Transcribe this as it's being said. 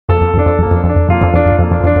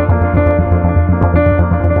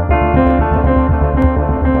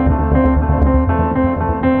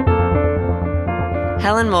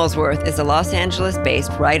Molesworth is a Los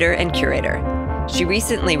Angeles-based writer and curator. She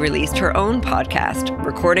recently released her own podcast,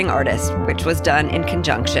 Recording Artist, which was done in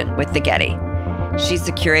conjunction with the Getty. She's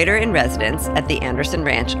the curator in residence at the Anderson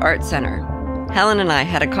Ranch Art Center. Helen and I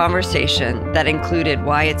had a conversation that included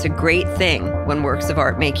why it's a great thing when works of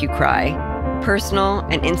art make you cry, personal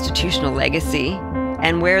and institutional legacy,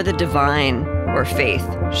 and where the divine or faith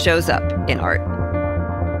shows up in art.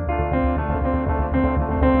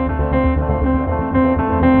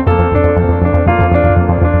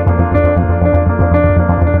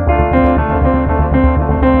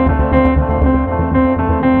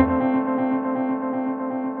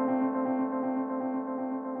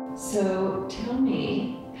 So tell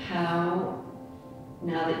me how,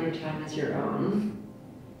 now that your time is your own,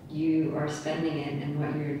 you are spending it and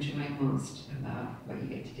what you're enjoying most about what you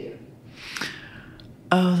get to do.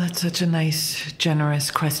 Oh, that's such a nice,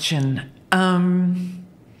 generous question. Well,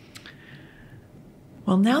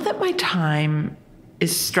 now that my time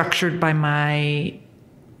is structured by my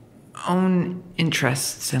own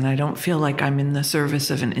interests and I don't feel like I'm in the service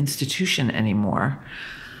of an institution anymore,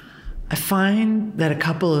 I find that a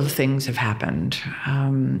couple of things have happened.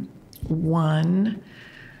 One,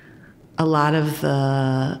 a lot of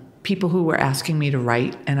the people who were asking me to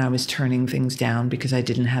write, and I was turning things down because I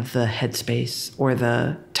didn't have the headspace or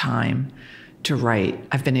the time to write,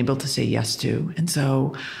 I've been able to say yes to. And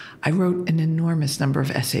so I wrote an enormous number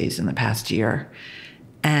of essays in the past year.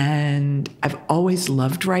 And I've always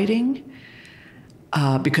loved writing.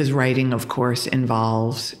 Because writing, of course,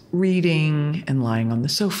 involves reading and lying on the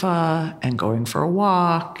sofa and going for a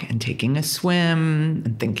walk and taking a swim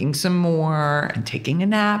and thinking some more and taking a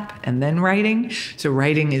nap and then writing. So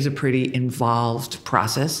writing is a pretty involved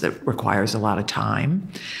process that requires a lot of time.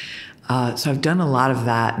 So I've done a lot of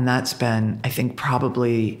that, and that's been, I think,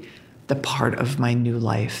 probably the part of my new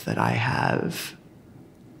life that I have,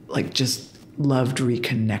 like, just loved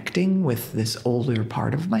reconnecting with this older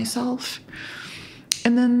part of myself.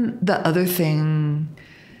 And then the other thing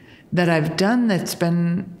that I've done that's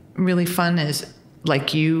been really fun is,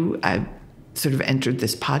 like you, I've sort of entered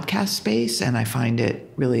this podcast space and I find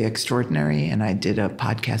it really extraordinary. And I did a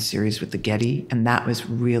podcast series with the Getty, and that was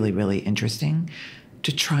really, really interesting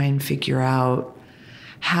to try and figure out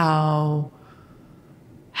how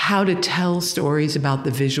to tell stories about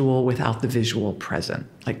the visual without the visual present.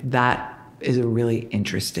 Like, that is a really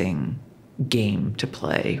interesting game to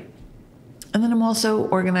play. And then I'm also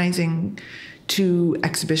organizing 2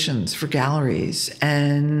 exhibitions for galleries.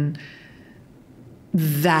 And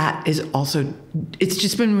that is also, it's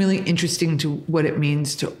just been really interesting to what it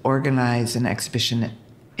means to organize an exhibition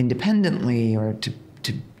independently, or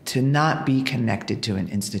to not be connected to an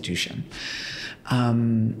institution.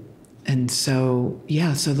 And so,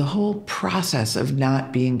 yeah, so the whole process of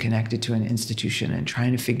not being connected to an institution and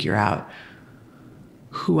trying to figure out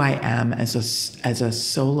who I am as a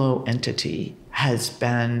solo entity has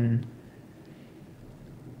been,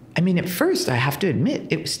 I mean, at first, I have to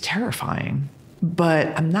admit, it was terrifying, but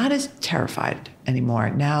I'm not as terrified anymore.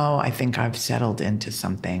 Now I think I've settled into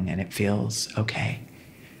something and it feels okay.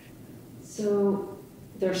 So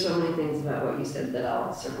there's so many things about what you said that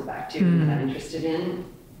I'll circle back to and that I'm interested in,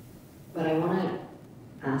 but I want to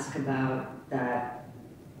ask about that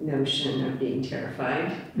notion of being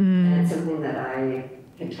terrified. And it's something that I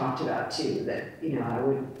had talked about too, that, you know, I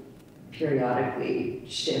would periodically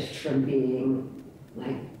shift from being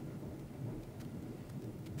like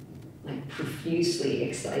profusely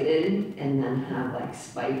excited and then have like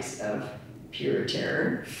spikes of pure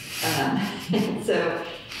terror. And so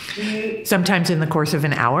sometimes in the course of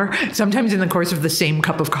an hour, sometimes in the course of the same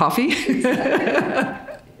cup of coffee.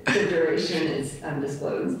 Exactly. The duration is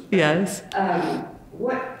undisclosed. Yes.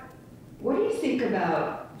 What do you think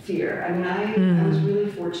about fear? I mean, I was really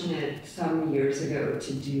fortunate some years ago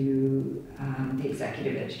to do the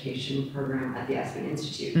executive education program at the Aspen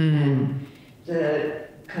Institute. And the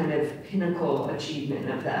kind of pinnacle achievement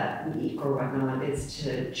of that week or whatnot is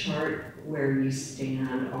to chart where you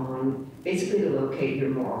stand on, basically to locate your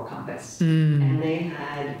moral compass. And they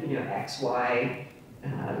had, you know, X, Y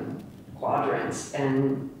quadrants.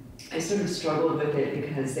 And I sort of struggled with it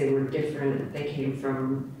because they were different. They came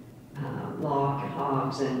from Locke and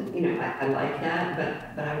Hobbes, and, you know, I like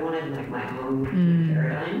that, but I wanted like my own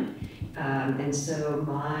paradigm. And so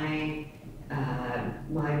my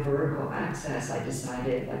vertical axis, I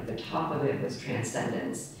decided, like, the top of it was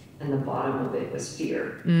transcendence and the bottom of it was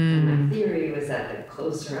fear. And my theory was that the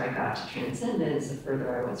closer I got to transcendence, the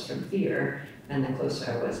further I was from fear, and the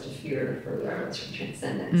closer I was to fear, the further I was from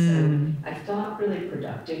transcendence. So I've thought really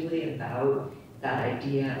productively about that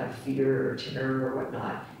idea of fear or terror or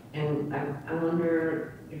whatnot. And I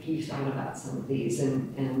wonder, if you've thought about some of these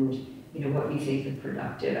and what you think the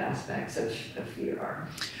productive aspects of fear are.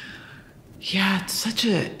 Yeah, it's such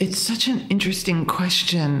an interesting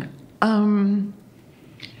question. I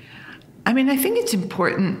think it's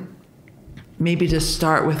important maybe to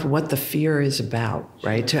start with what the fear is about,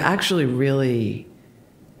 right? To actually really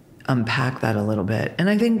unpack that a little bit. And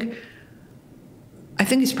I think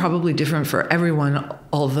it's probably different for everyone,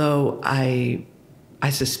 although I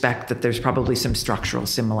suspect that there's probably some structural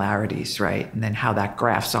similarities, right? And then how that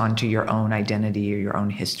grafts onto your own identity or your own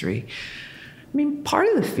history. Part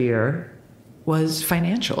of the fear was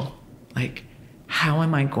financial. Like, how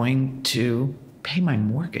am I going to pay my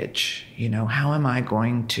mortgage? How am I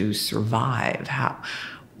going to survive?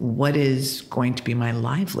 What is going to be my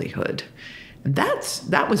livelihood? And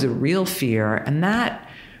that was a real fear, and that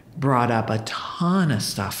brought up a ton of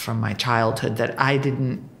stuff from my childhood that I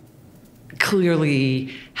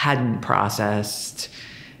clearly hadn't processed,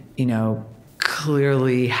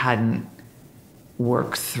 clearly hadn't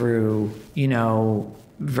worked through,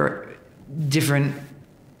 different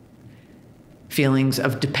feelings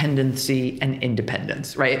of dependency and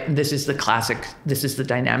independence, right? And this is the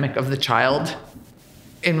dynamic of the child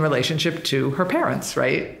in relationship to her parents,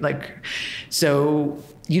 right? So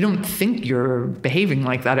you don't think you're behaving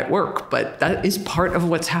like that at work, but that is part of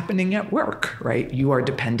what's happening at work, right? You are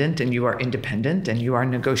dependent and you are independent and you are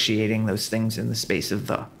negotiating those things in the space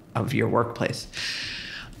of your workplace.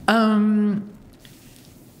 And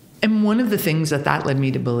one of the things that led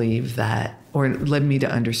me to believe or led me to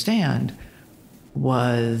understand,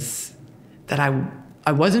 was that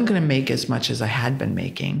I wasn't going to make as much as I had been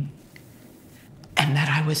making, and that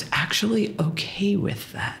I was actually okay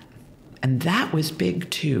with that. And that was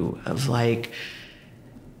big too, of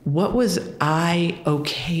what was I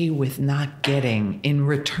okay with not getting in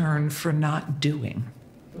return for not doing?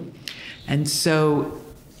 And so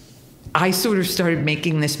I sort of started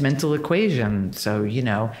making this mental equation. So,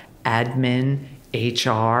 admin,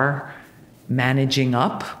 HR, managing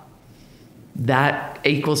up, that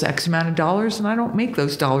equals X amount of dollars, and I don't make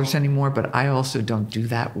those dollars anymore, but I also don't do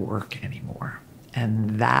that work anymore.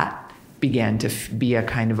 And that began to be a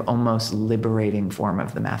kind of almost liberating form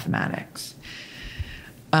of the mathematics.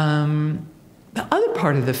 The other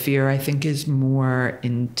part of the fear, I think, is more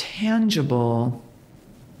intangible,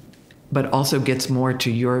 but also gets more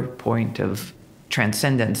to your point of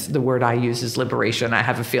transcendence. The word I use is liberation. I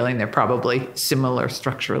have a feeling they're probably similar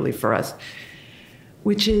structurally for us,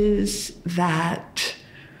 which is that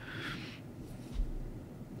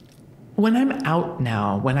when I'm out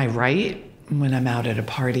now, when I write, when I'm out at a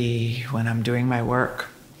party, when I'm doing my work,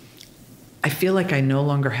 I feel like I no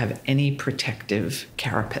longer have any protective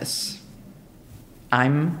carapace.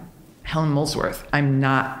 I'm Helen Molesworth. I'm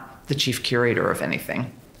not the chief curator of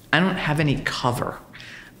anything. I don't have any cover.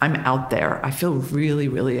 I'm out there. I feel really,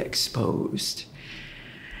 really exposed.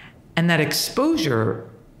 And that exposure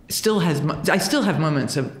I still have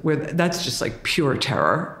moments of where that's just pure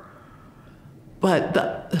terror. But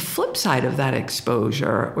the flip side of that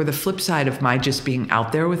exposure, or the flip side of my just being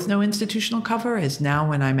out there with no institutional cover, is now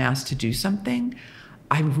when I'm asked to do something,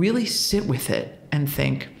 I really sit with it and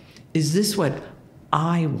think, is this what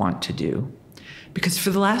I want to do? Because for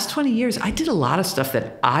the last 20 years, I did a lot of stuff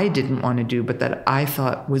that I didn't want to do, but that I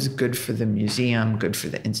thought was good for the museum, good for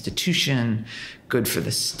the institution, good for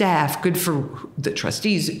the staff, good for the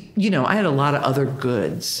trustees. I had a lot of other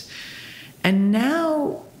goods. And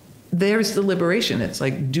now there's the liberation. It's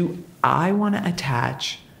do I want to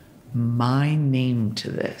attach my name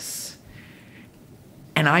to this?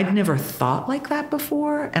 And I'd never thought like that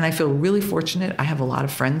before. And I feel really fortunate. I have a lot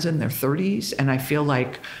of friends in their 30s, and I feel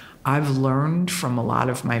like I've learned from a lot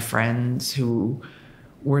of my friends who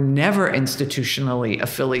were never institutionally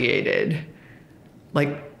affiliated.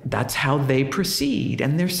 That's how they proceed.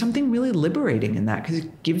 And there's something really liberating in that, because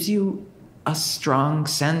it gives you a strong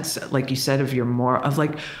sense, like you said, of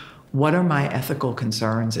what are my ethical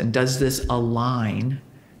concerns? And does this align?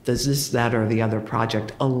 Does this, that, or the other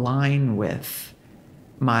project align with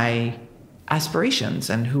my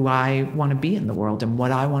aspirations and who I want to be in the world and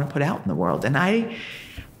what I want to put out in the world? And I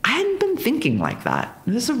hadn't been thinking like that.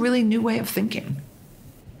 This is a really new way of thinking.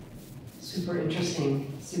 Super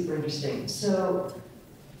interesting, super interesting. So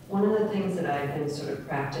one of the things that I've been sort of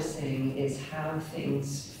practicing is how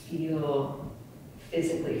things feel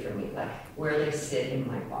physically for me, where they sit in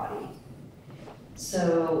my body.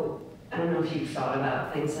 So I don't know if you've thought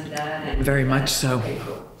about things like that. And very much so. Okay,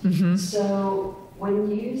 cool. Mm-hmm. So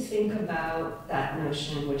when you think about that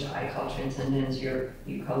notion, which I call transcendence, you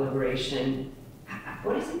call liberation,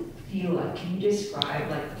 what does it feel like? Can you describe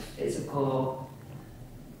the physical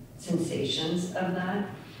sensations of that?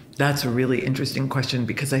 That's a really interesting question,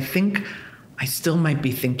 because I think I still might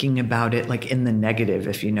be thinking about it like in the negative,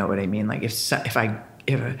 if you know what I mean. Like if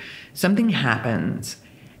something happens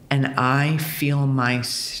and I feel my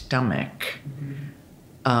stomach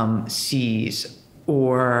seize,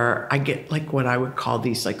 or I get like what I would call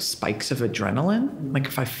these like spikes of adrenaline. Like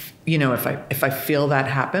if I feel that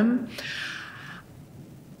happen,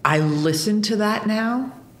 I listen to that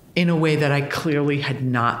now in a way that I clearly had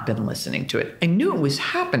not been listening to it. I knew it was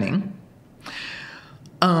happening,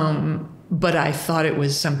 but I thought it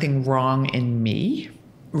was something wrong in me,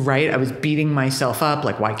 right? I was beating myself up,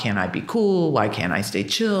 like, why can't I be cool? Why can't I stay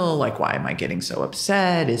chill? Like, why am I getting so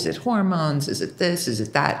upset? Is it hormones? Is it this? Is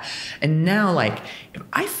it that? And now, like, if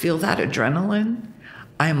I feel that adrenaline,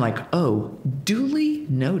 I'm like, oh, duly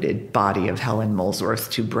noted, body of Helen Molesworth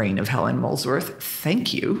to brain of Helen Molesworth.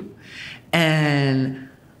 Thank you. And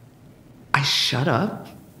I shut up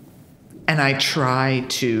and I try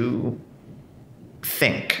to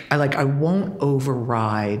think. I won't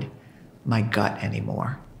override my gut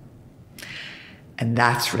anymore. And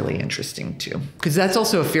that's really interesting too. Because that's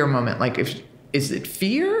also a fear moment. Like, is it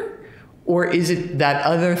fear, or is it that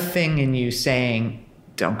other thing in you saying,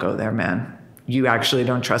 don't go there, man. You actually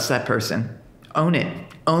don't trust that person. Own it.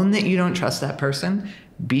 Own that you don't trust that person.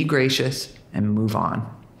 Be gracious and move on.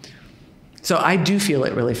 So I do feel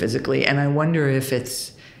it really physically. And I wonder if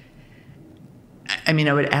it's, I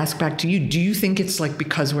would ask back to you, do you think it's like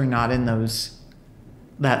because we're not in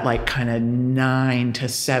that like kind of 9 to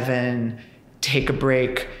 7, take a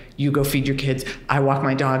break, you go feed your kids, I walk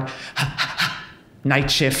my dog, night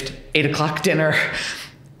shift, 8 o'clock dinner.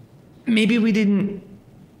 Maybe we didn't,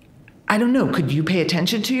 I don't know. Could you pay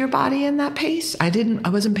attention to your body in that pace? I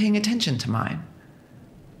wasn't paying attention to mine.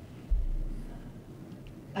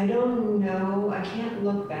 I don't know. I can't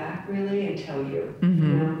look back really and tell you,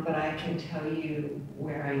 but I can tell you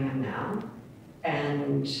where I am now.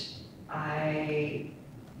 And I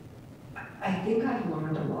think I've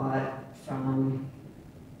learned a lot from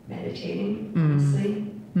meditating,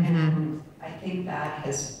 honestly. And I think that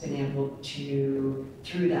has been able to,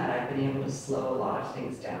 through that, I've been able to slow a lot of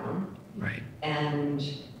things down. Right. And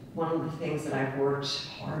one of the things that I've worked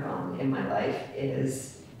hard on in my life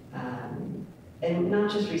is, and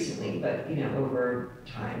not just recently, but over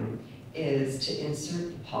time, is to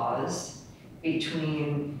insert the pause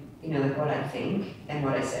between like what I think and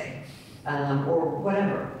what I say, or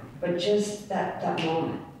whatever. But just that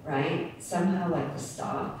moment, right? Somehow like the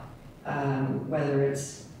stop, whether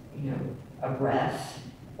it's a breath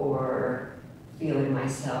or feeling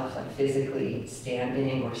myself like physically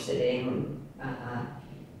standing or sitting.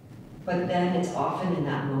 But then it's often in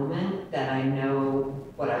that moment that I know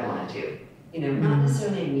what I want to do. Not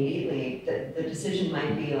necessarily immediately. The decision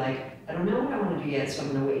might be like, I don't know what I want to do yet, so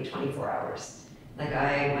I'm going to wait 24 hours. Like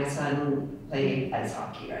my son played ice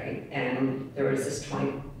hockey, right? And there was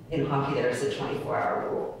in hockey there's a 24-hour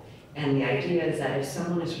rule. And the idea is that if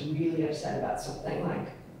someone is really upset about something, like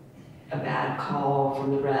a bad call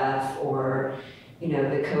from the ref, or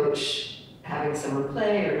the coach having someone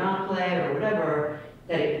play or not play or whatever,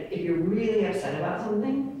 that if you're really upset about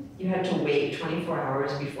something, you had to wait 24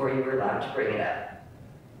 hours before you were allowed to bring it up.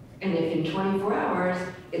 And if in 24 hours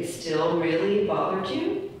it still really bothered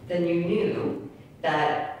you, then you knew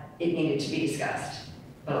that it needed to be discussed.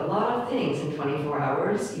 But a lot of things in 24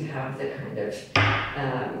 hours, you have the kind of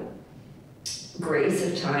grace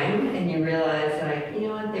of time, and you realize that,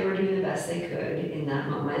 they were doing the best they could in that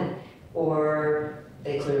moment, or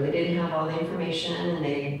they clearly didn't have all the information and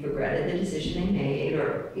they regretted the decision they made,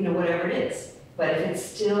 or whatever it is. But if it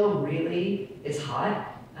still really is hot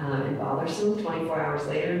and bothersome 24 hours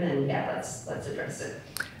later, then yeah, let's address it.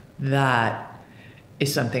 That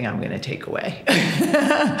is something I'm going to take away.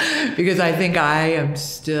 Because I think I am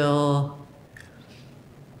still,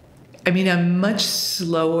 I'm much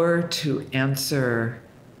slower to answer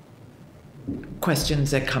questions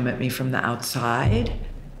that come at me from the outside.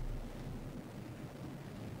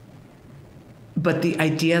 But the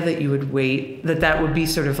idea that you would wait, that would be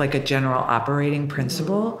sort of like a general operating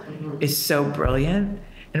principle, is so brilliant.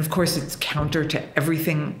 And of course, it's counter to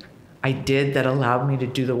everything I did that allowed me to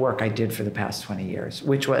do the work I did for the past 20 years,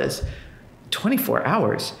 which was 24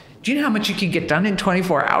 hours. Do you know how much you can get done in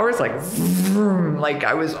 24 hours? Like, vroom, like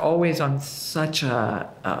I was always on such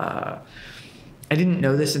I didn't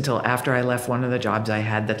know this until after I left one of the jobs I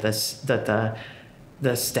had, that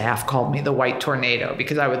the staff called me the white tornado,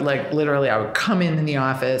 because I would I would come in the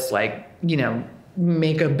office,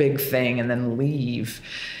 make a big thing and then leave.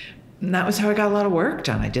 And that was how I got a lot of work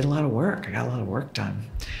done. I did a lot of work. I got a lot of work done.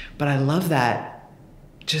 But I love that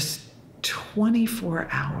just 24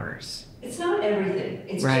 hours. it's not everything.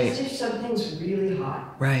 It's right. just if something's really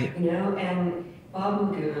hot. Right. You know, and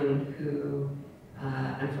Bob Magoon, who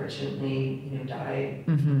unfortunately, died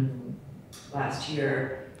last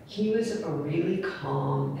year, he was a really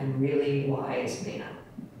calm and really wise man.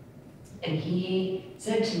 And he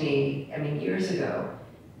said to me, years ago,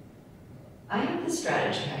 I have this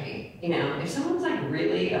strategy, Heidi. If someone's like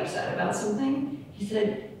really upset about something, he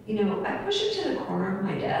said, I push it to the corner of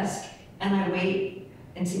my desk and I wait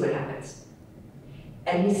and see what happens.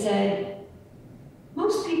 And he said,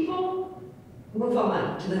 most people move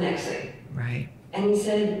on to the next thing. Right. And he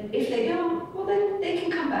said, if they don't, well, then they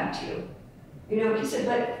can come back to you. He said,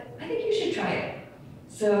 but I think you should try it.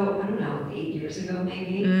 So, I don't know, 8 years ago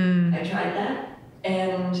maybe, I tried that.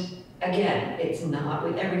 And again, it's not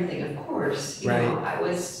with everything, of course. I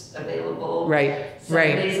was available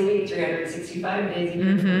 7 days a week, 365 days a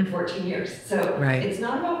year for 14 years. So it's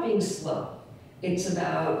not about being slow. It's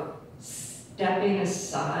about stepping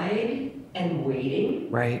aside and waiting.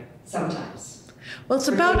 Right. Sometimes. Well, it's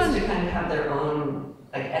about to kind of have their own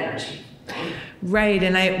energy. Right.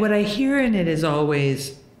 And what I hear in it is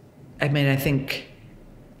always, I think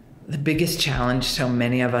the biggest challenge so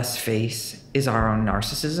many of us face is our own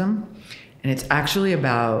narcissism. And it's actually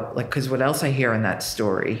about, because what else I hear in that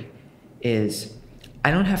story is,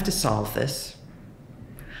 I don't have to solve this.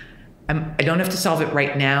 I don't have to solve it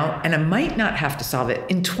right now, and I might not have to solve it.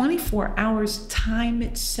 In 24 hours, time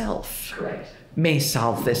itself may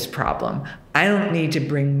solve this problem. I don't need to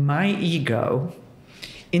bring my ego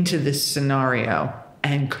into this scenario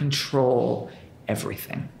and control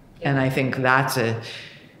everything. And I think that's a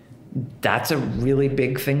really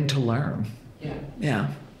big thing to learn. Yeah.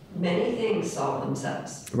 Many things solve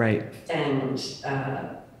themselves. Right. And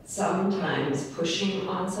sometimes pushing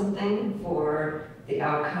on something for the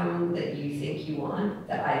outcome that you think you want,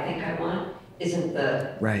 that I think I want, isn't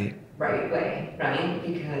the right way, right?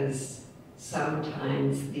 Because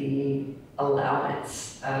sometimes the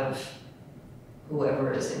allowance of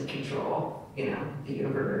whoever is in control, the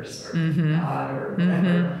universe or God or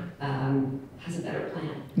whatever, has a better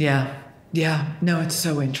plan. Yeah. Yeah. No, it's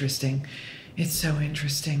so interesting. It's so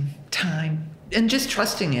interesting. Time. And just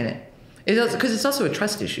trusting in it. Because it's also a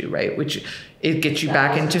trust issue, right? Which it gets you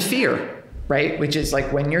back into fear, right? Which is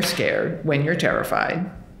when you're scared, when you're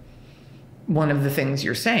terrified, one of the things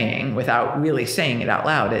you're saying without really saying it out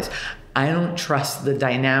loud is, I don't trust the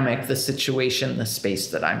dynamic, the situation, the space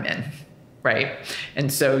that I'm in, right?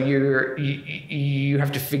 And so you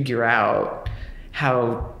have to figure out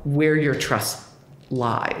where your trust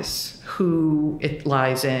lies, who it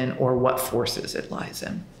lies in, or what forces it lies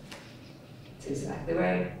in. That's exactly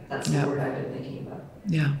right. That's the word I've been thinking about.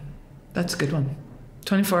 Yeah, that's a good one.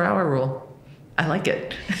 24-hour rule. I like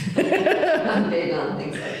it. I'm big on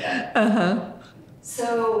things like that.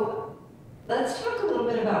 So let's talk a little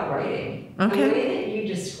bit about writing. Okay. The way that you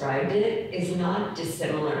described it is not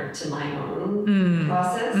dissimilar to my own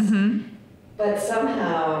process, but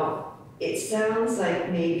somehow it sounds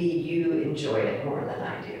like maybe you enjoy it more than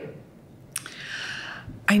I do.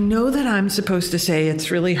 I know that I'm supposed to say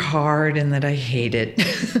it's really hard and that I hate it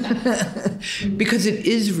because it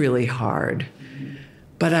is really hard,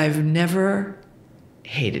 but I've never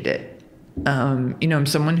hated it. I'm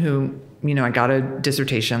someone who, I got a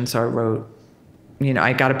dissertation, so I wrote,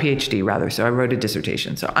 I got a PhD rather, so I wrote a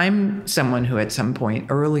dissertation. So I'm someone who at some point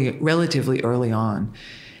relatively early on,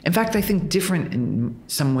 in fact, I think different in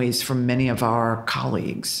some ways from many of our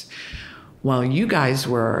colleagues, while you guys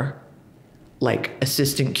were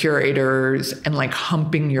assistant curators and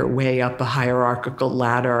humping your way up a hierarchical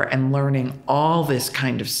ladder and learning all this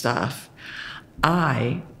kind of stuff,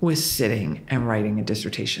 I was sitting and writing a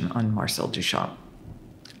dissertation on Marcel Duchamp.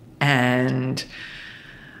 And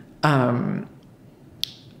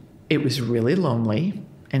it was really lonely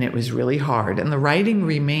and it was really hard. And the writing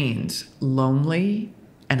remains lonely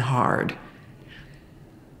and hard.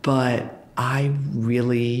 But I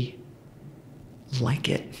really like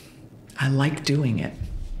it. I like doing it.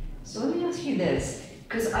 So let me ask you this,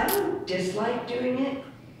 because I don't dislike doing it,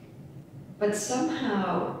 but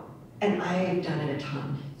somehow, and I've done it a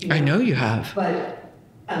ton. I know you have. But,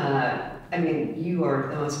 you are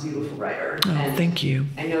the most beautiful writer. Oh, and thank you.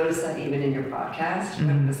 I noticed that even in your podcast,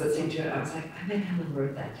 when I was listening to it, I was like, I bet Helen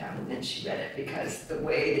wrote that down and then she read it, because the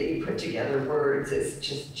way that you put together words is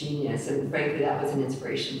just genius. And frankly, that was an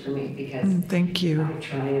inspiration for me, because thank you. I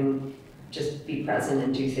try and just be present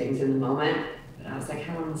and do things in the moment. But I was like,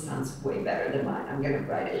 Helen sounds way better than mine. I'm going to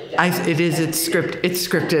write it down. It's scripted.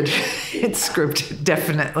 It's scripted,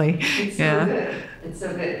 definitely. It's so good. It's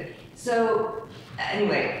so good. So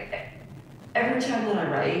anyway, every time that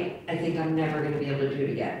I write, I think I'm never going to be able to do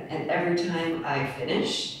it again. And every time I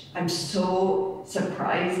finish, I'm so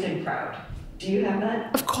surprised and proud. Do you have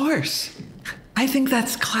that? Of course. I think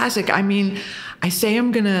that's classic. I mean, I say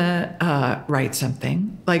I'm going to write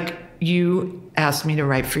something. Like you asked me to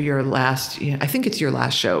write for your last, I think it's your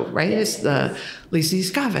last show, right? Yes, it's the Lacey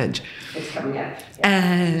Scavenge. It's coming up. Yeah.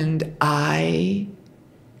 And I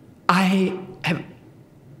have,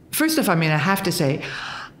 first off, I mean, I have to say,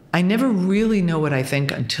 I never really know what I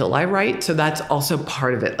think until I write. So that's also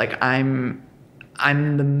part of it. Like I'm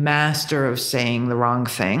the master of saying the wrong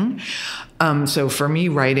thing. So for me,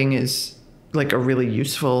 writing is like a really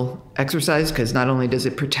useful exercise because not only does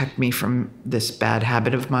it protect me from this bad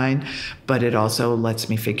habit of mine, but it also lets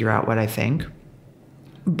me figure out what I think.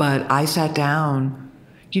 But I sat down,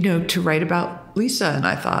 to write about Lisa, and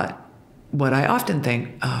I thought, what I often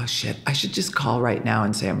think, oh shit, I should just call right now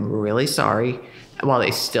and say, I'm really sorry, while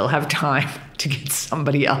they still have time to get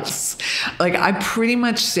somebody else. Like I pretty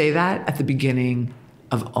much say that at the beginning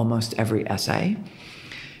of almost every essay.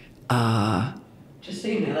 Just so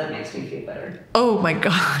you know, that makes me feel better. Oh my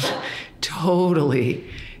gosh, totally.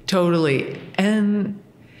 And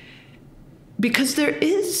because there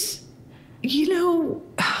is,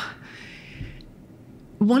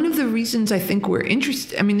 one of the reasons I think we're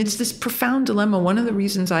interested, it's this profound dilemma. One of the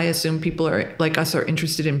reasons I assume people are like us are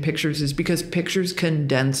interested in pictures is because pictures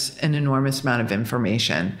condense an enormous amount of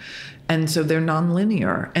information. And so they're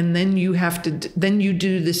nonlinear. And then you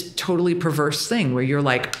do this totally perverse thing where you're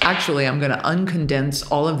like, actually, I'm going to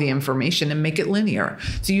uncondense all of the information and make it linear.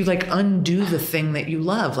 So you like undo the thing that you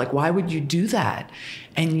love. Like, why would you do that?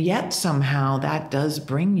 And yet somehow that does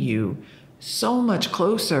bring you so much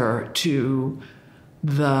closer to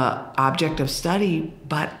the object of study,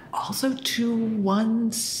 but also to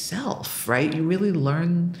oneself, right? You really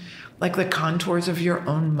learn like the contours of your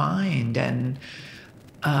own mind. And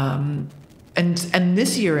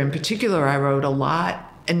this year in particular, I wrote a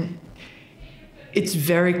lot, and it's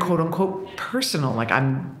very quote unquote personal. Like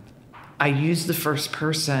I use the first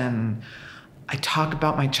person. I talk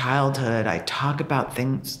about my childhood. I talk about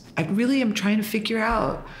things. I really am trying to figure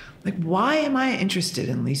out, like, why am I interested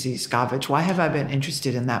in Lacey Scavenge? Why have I been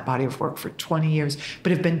interested in that body of work for 20 years,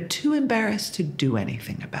 but have been too embarrassed to do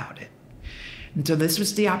anything about it? And so this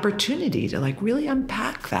was the opportunity to like really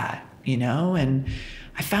unpack that, and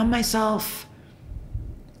I found myself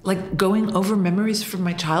like going over memories from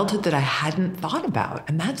my childhood that I hadn't thought about.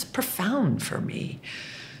 And that's profound for me.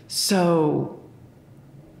 So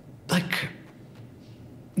like,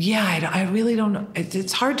 yeah, I really don't know.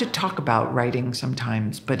 It's hard to talk about writing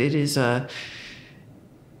sometimes, but it is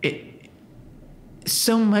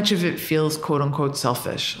so much of it feels quote unquote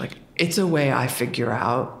selfish. Like it's a way I figure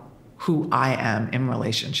out who I am in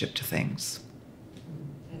relationship to things.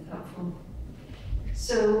 That's helpful.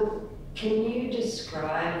 So can you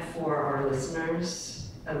describe for our listeners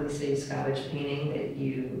a Lacey Scavenge painting that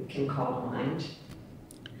you can call to mind?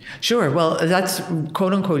 Sure. Well, that's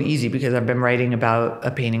quote unquote easy because I've been writing about a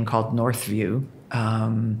painting called Northview,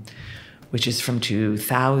 which is from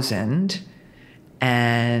 2000.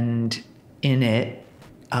 And in it,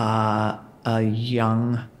 a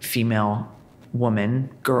young female woman,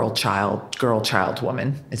 girl child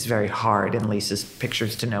woman. It's very hard in Lisa's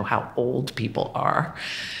pictures to know how old people are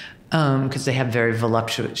because they have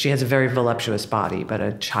she has a very voluptuous body, but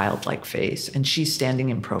a childlike face. And she's standing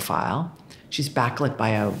in profile. She's backlit by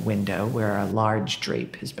a window where a large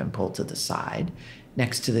drape has been pulled to the side.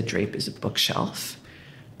 Next to the drape is a bookshelf.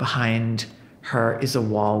 Behind her is a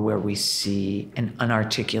wall where we see an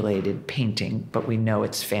unarticulated painting, but we know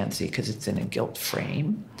it's fancy because it's in a gilt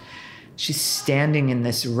frame. She's standing in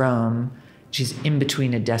this room. She's in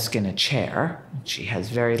between a desk and a chair. She has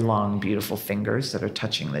very long, beautiful fingers that are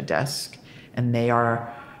touching the desk, and they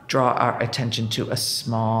draw our attention to a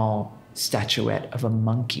small statuette of a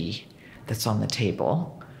monkey that's on the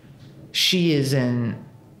table. She is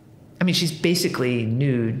she's basically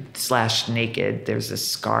nude/naked. There's a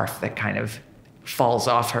scarf that kind of falls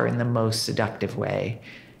off her in the most seductive way.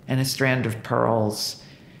 And a strand of pearls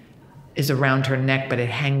is around her neck, but it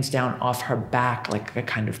hangs down off her back like a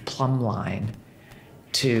kind of plumb line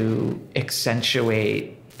to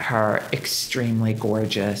accentuate her extremely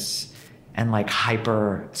gorgeous and like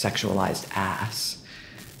hyper-sexualized ass.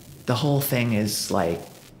 The whole thing is like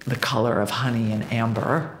the color of honey and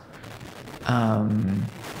amber.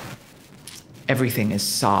 Everything is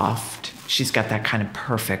soft. She's got that kind of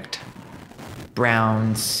perfect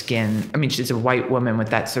brown skin. She's a white woman with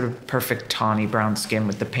that sort of perfect tawny brown skin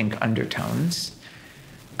with the pink undertones.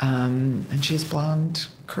 And she has blonde,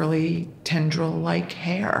 curly, tendril-like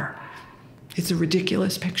hair. It's a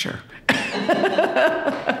ridiculous picture.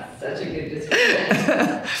 Such a good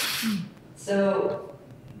description. So,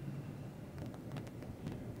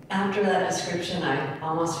 after that description, I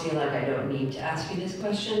almost feel like I don't need to ask you this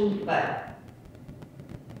question, but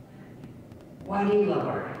why do you love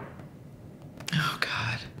art? Oh,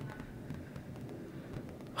 God.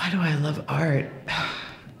 Why do I love art?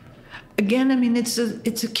 Again, I mean, it's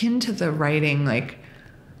akin to the writing. Like,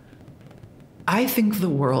 I think the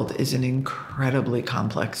world is an incredibly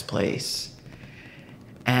complex place.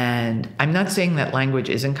 And I'm not saying that language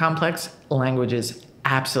isn't complex. Language is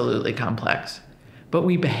absolutely complex. But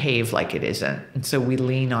we behave like it isn't. And so we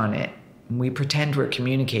lean on it. And we pretend we're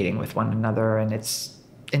communicating with one another, and it's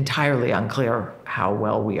entirely unclear how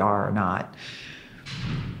well we are or not.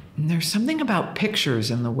 And there's something about pictures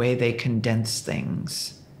and the way they condense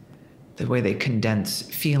things, the way they condense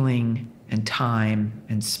feeling and time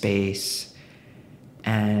and space,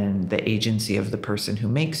 and the agency of the person who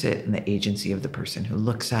makes it and the agency of the person who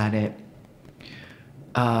looks at it,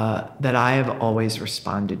 that I have always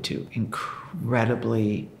responded to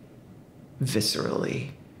incredibly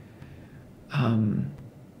viscerally.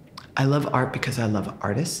 I love art because I love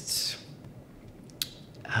artists.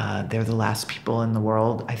 They're the last people in the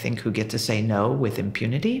world, I think, who get to say no with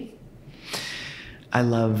impunity. I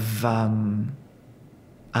love the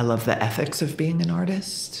ethics of being an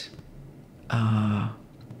artist. I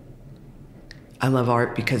love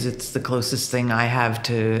art because it's the closest thing I have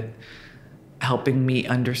to helping me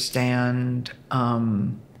understand,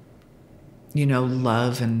 love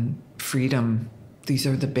and freedom. These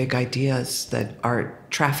are the big ideas that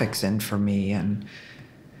art traffics in for me. And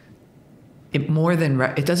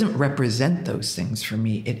it doesn't represent those things for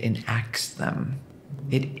me. It enacts them.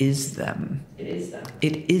 It is them. It is them.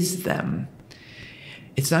 It is them.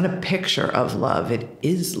 It's not a picture of love. It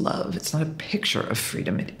is love. It's not a picture of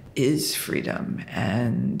freedom. It is freedom.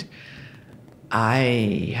 And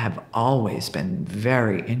I have always been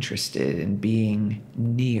very interested in being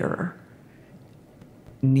near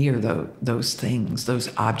those things,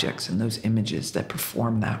 those objects and those images that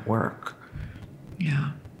perform that work.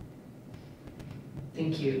 Yeah.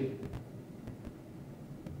 Thank you.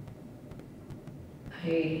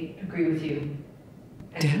 I agree with you.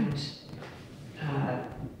 And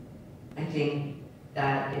I think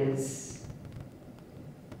that is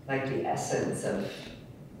like the essence of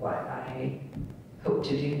what I hope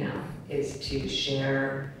to do now, is to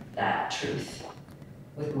share that truth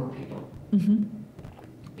with more people. Mm-hmm.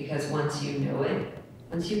 Because once you know it,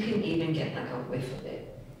 once you can even get like a whiff of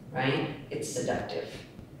it, right? It's seductive.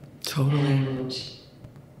 Totally. And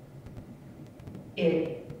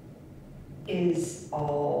it is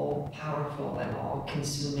all powerful and all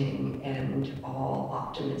consuming and all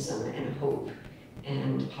optimism and hope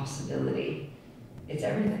and possibility. It's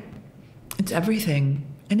everything. It's everything.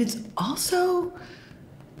 And it's also,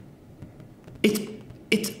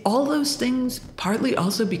 it's all those things, partly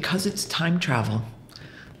also because it's time travel.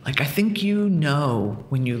 Like, I think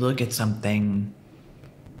when you look at something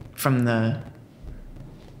from the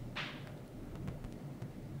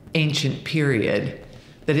ancient period,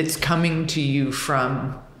 that it's coming to you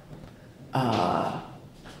from another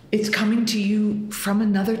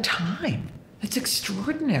time. That's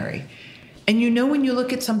extraordinary. And when you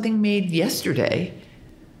look at something made yesterday,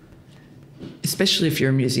 especially if you're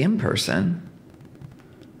a museum person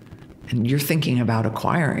and you're thinking about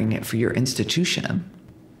acquiring it for your institution,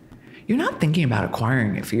 you're not thinking about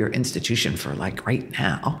acquiring it for your institution for like right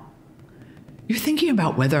now. You're thinking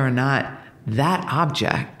about whether or not that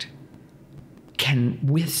object can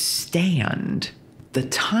withstand the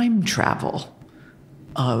time travel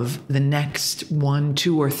of the next 1,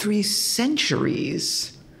 2, or 3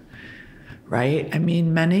 centuries, right? I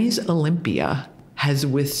mean, Manet's Olympia has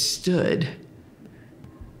withstood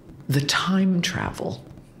the time travel.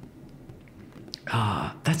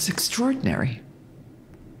 That's extraordinary,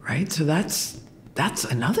 right? So that's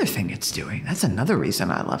another thing it's doing. That's another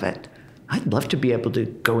reason I love it. I'd love to be able to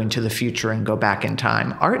go into the future and go back in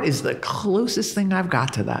time. Art is the closest thing I've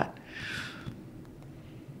got to that.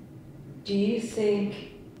 Do you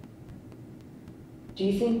think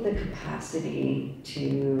the capacity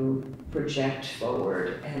to project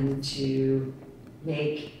forward and to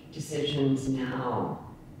make decisions now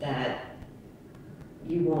that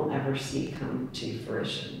you won't ever see come to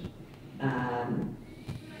fruition,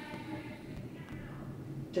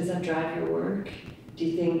 does that drive your work? Do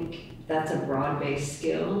you think that's a broad-based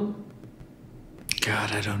skill?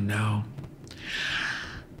 God, I don't know.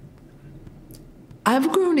 I've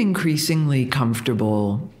grown increasingly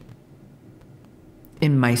comfortable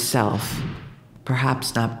in myself,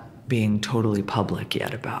 perhaps not being totally public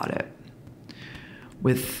yet about it,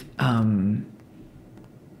 with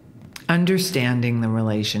understanding the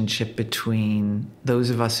relationship between those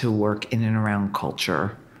of us who work in and around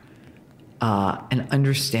culture and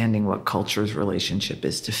understanding what culture's relationship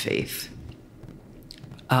is to faith.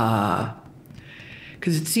 Because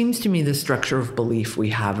it seems to me the structure of belief we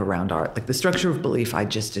have around art, like the structure of belief I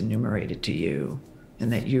just enumerated to you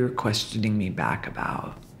and that you're questioning me back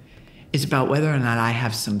about, is about whether or not I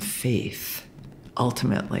have some faith,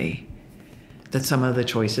 ultimately, that some of the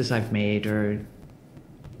choices I've made or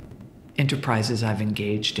enterprises I've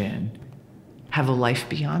engaged in have a life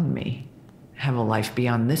beyond me, have a life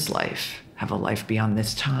beyond this life, have a life beyond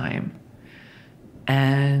this time.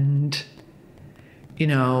 And, you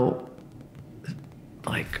know,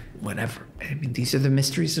 like, whatever. I mean, these are the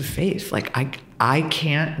mysteries of faith. Like, I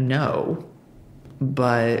can't know,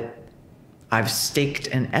 but I've staked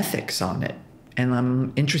an ethics on it. And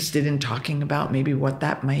I'm interested in talking about maybe what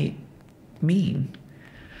that might mean.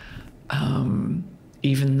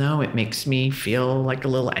 Even though it makes me feel like a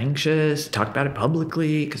little anxious to talk about it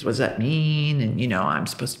publicly, because what does that mean? And, you know, I'm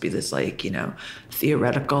supposed to be this, like, you know,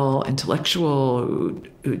 theoretical intellectual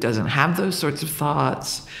who doesn't have those sorts of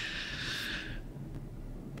thoughts.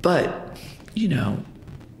 But, you know,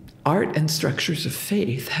 art and structures of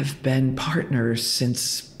faith have been partners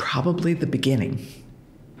since probably the beginning.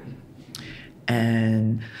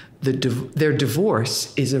 And their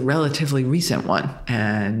divorce is a relatively recent one.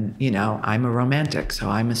 And, you know, I'm a romantic, so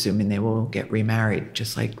I'm assuming they will get remarried,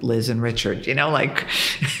 just like Liz and Richard, you know, like,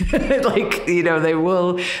 like, you know, they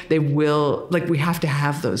will, like, we have to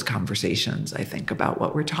have those conversations, I think, about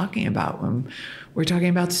what we're talking about when we're talking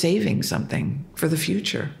about saving something for the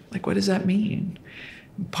future. Like, what does that mean?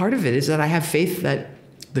 Part of it is that I have faith that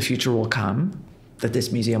the future will come, that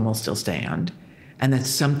this museum will still stand, and that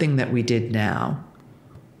something that we did now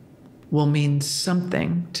will mean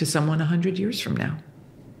something to someone 100 years from now,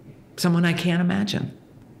 someone I can't imagine.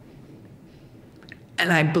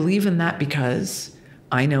 And I believe in that because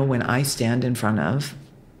I know when I stand in front of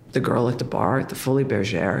the girl at the bar at the Folies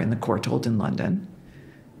Bergère in the Courtauld in London,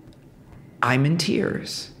 I'm in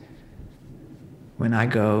tears. When I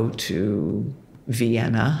go to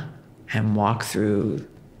Vienna and walk through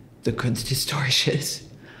the Kunsthistorisches,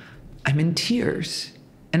 I'm in tears.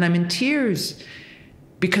 And I'm in tears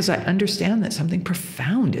because I understand that something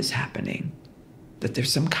profound is happening, that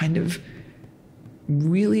there's some kind of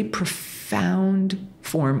really profound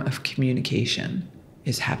form of communication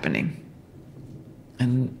is happening.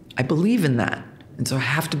 And I believe in that. And so I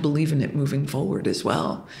have to believe in it moving forward as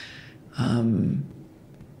well. And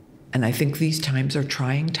I think these times are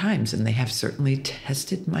trying times, and they have certainly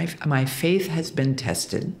tested my faith has been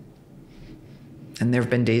tested. And there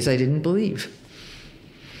have been days I didn't believe,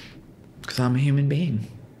 because I'm a human being.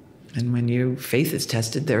 And when your faith is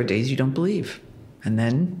tested, there are days you don't believe. And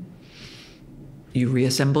then you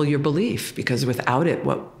reassemble your belief, because without it,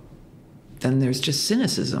 then there's just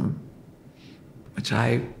cynicism, which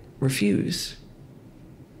I refuse.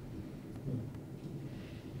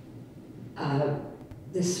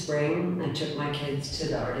 This spring, I took my kids to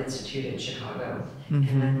the Art Institute in Chicago.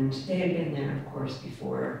 Mm-hmm. And they had been there, of course,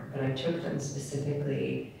 before, but I took them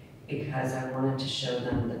specifically because I wanted to show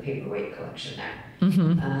them the paperweight collection there.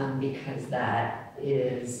 Mm-hmm. Because that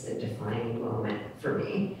is a defining moment for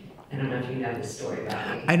me. I don't know if you know this story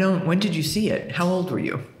about me. I don't. When did you see it? How old were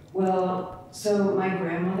you? Well, so my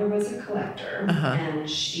grandmother was a collector, Uh-huh. and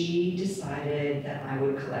she decided that I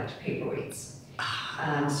would collect paperweights.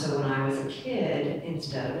 So when I was a kid,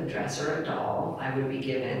 instead of a dress or a doll, I would be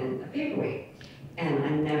given a paperweight. And I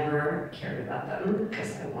never cared about them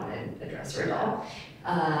because I wanted a dress or a doll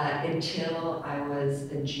until I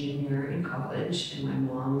was a junior in college, and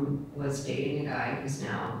my mom was dating a guy who's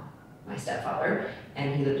now my stepfather,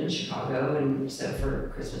 and he lived in Chicago. And so for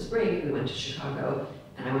Christmas break, we went to Chicago,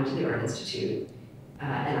 and I went to the Art Institute,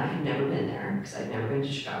 and I had never been there because I'd never been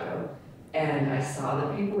to Chicago. And I saw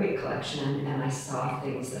the paperweight collection, and I saw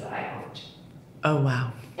things that I owned. Oh,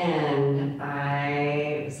 wow. And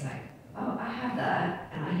I was like, oh, I have that,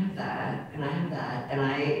 and I have that, and I have that. And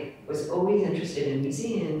I was always interested in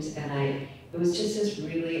museums, and it was just this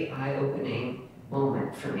really eye-opening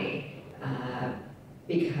moment for me,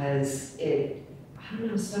 because it, I don't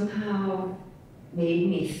know, somehow made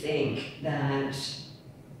me think that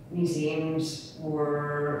museums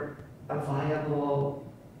were a viable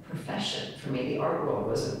profession for me. The art world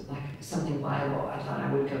wasn't like something viable. I thought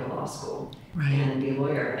I would go to law school and be a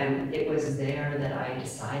lawyer. And it was there that I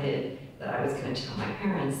decided that I was going to tell my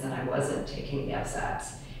parents that I wasn't taking the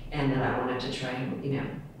FSATs and that I wanted to try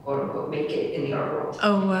and, quote unquote make it in the art world.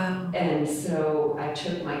 Oh, wow. And so I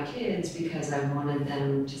took my kids because I wanted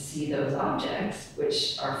them to see those objects,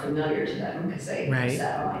 which are familiar to them because they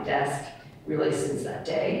sat on my desk really since that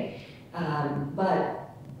day. But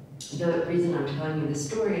the reason I'm telling you this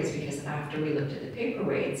story is because after we looked at the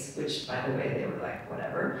paperweights, which by the way, they were like,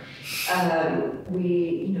 whatever,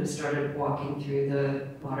 we started walking through the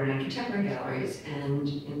modern and contemporary galleries. And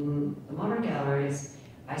in the modern galleries,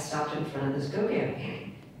 I stopped in front of this Gauguin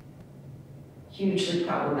painting. Hugely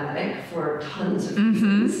problematic for tons of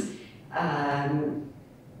reasons. And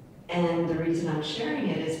the reason I'm sharing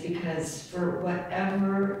it is because for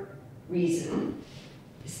whatever reason,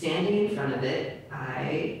 standing in front of it,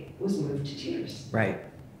 I was moved to tears. Right.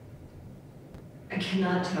 I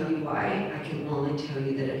cannot tell you why. I can only tell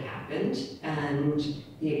you that it happened. And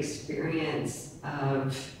the experience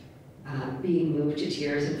of being moved to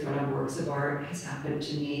tears in front of works of art has happened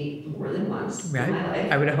to me more than once in my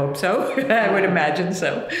life. I would hope so. I would imagine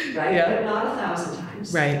so. Right, but not 1,000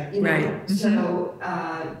 times. Right, right. So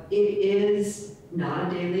it is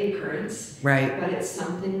not a daily occurrence. Right. But it's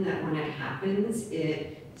something that when it happens,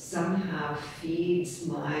 it somehow feeds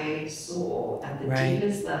my soul at the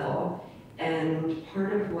deepest level. And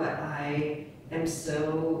part of what I am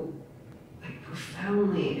so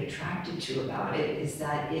profoundly attracted to about it is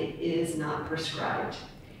that it is not prescribed.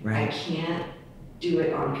 Right. I can't do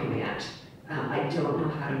it on command. I don't know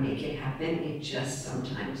how to make it happen. It just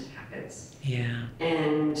sometimes happens. Yeah.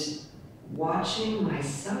 And watching my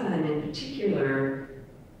son in particular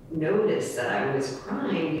notice that I was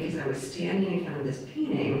crying because I was standing in front of this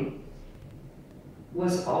painting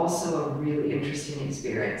was also a really interesting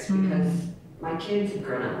experience because my kids have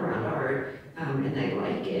grown up around art and they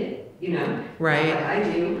like it. Like I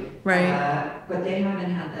do. Right. But they haven't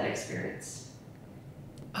had that experience.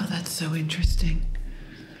 Oh, that's so interesting.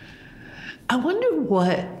 I wonder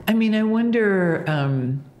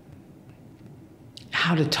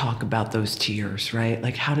how to talk about those tears, right?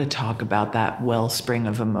 Like how to talk about that wellspring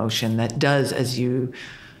of emotion that does, as you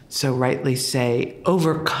so rightly say,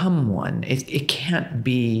 overcome one. It can't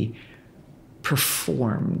be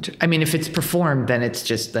performed. I mean, if it's performed, then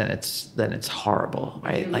it's horrible,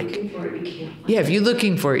 right? If you're looking for it, you can't find it. If you're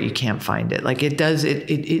looking for it, you can't find it. Like it does,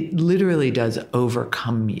 it literally does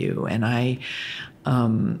overcome you. And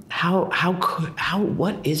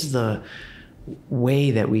what is the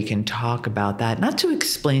way that we can talk about that? Not to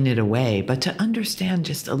explain it away, but to understand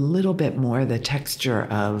just a little bit more the texture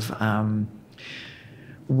of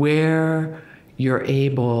where you're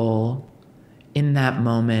able in that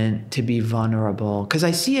moment to be vulnerable. Because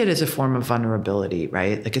I see it as a form of vulnerability,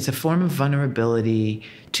 right? Like it's a form of vulnerability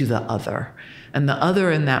to the other. And the other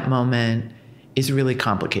in that moment is really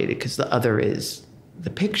complicated because the other is the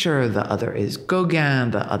picture, the other is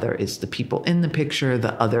Gauguin, the other is the people in the picture,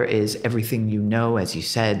 the other is everything you know, as you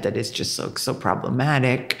said, that is just so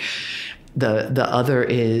problematic. The other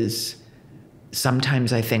is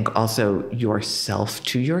sometimes I think also yourself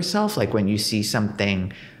to yourself, like when you see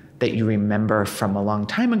something that you remember from a long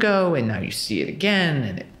time ago and now you see it again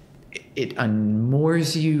and it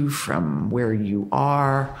unmoors you from where you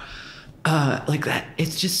are. Like that,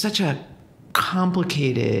 it's just such a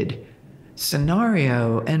complicated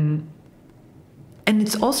scenario and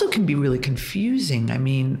it's also can be really confusing. I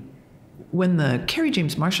mean, when the Kerry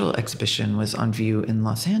James Marshall exhibition was on view in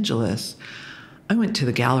Los Angeles, I went to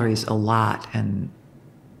the galleries a lot and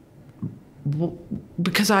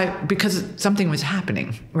because something was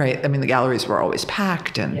happening, right? I mean, the galleries were always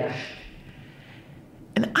packed and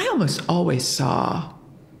I almost always saw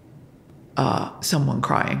someone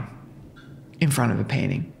crying in front of a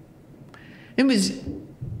painting. It was,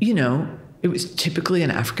 it was typically an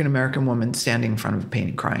African-American woman standing in front of a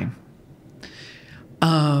painting crying.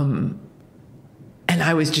 And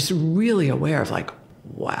I was just really aware of like,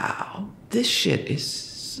 wow, this shit is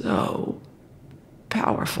so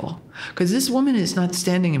powerful. Because this woman is not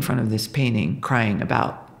standing in front of this painting crying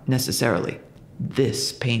about necessarily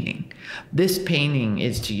this painting. This painting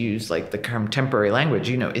is, to use like the contemporary language,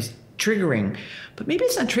 is triggering, but maybe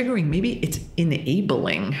it's not triggering, maybe it's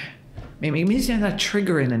enabling. Maybe it's not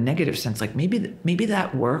trigger in a negative sense. Like maybe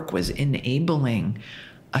that work was enabling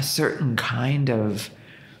a certain kind of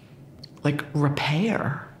like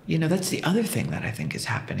repair. That's the other thing that I think is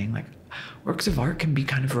happening. Like works of art can be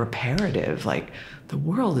kind of reparative. Like the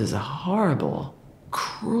world is a horrible,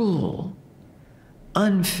 cruel,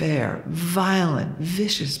 unfair, violent,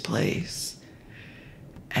 vicious place.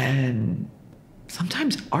 And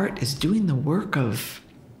sometimes art is doing the work of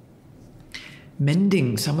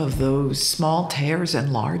mending some of those small tears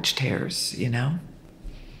and large tears,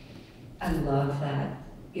 I love that,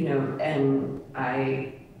 and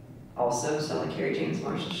I also saw the Carrie James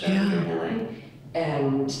Marshall show Yeah. here in LA.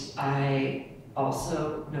 And I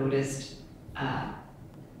also noticed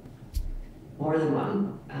more than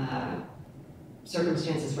one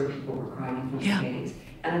circumstances where people were crying in front of paintings.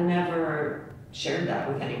 And I never shared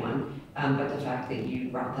that with anyone, but the fact that you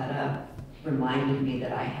brought that up reminded me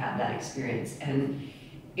that I had that experience. And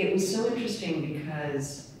it was so interesting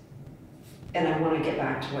because, and I want to get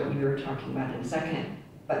back to what you were talking about in a second,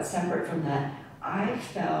 but separate from that, I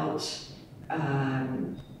felt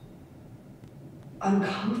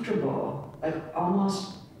uncomfortable, like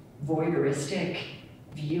almost voyeuristic,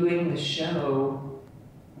 viewing the show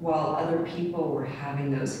while other people were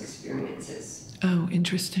having those experiences. Oh,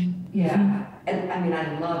 interesting. Yeah, Mm-hmm. and I mean,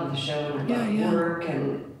 I love the show and I love work,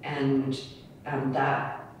 and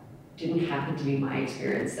that didn't happen to be my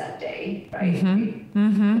experience that day, right?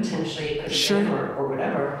 Potentially it could have been or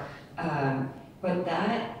whatever. But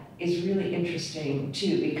that is really interesting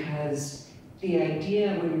too, because the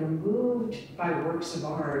idea when you're moved by works of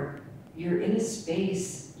art, you're in a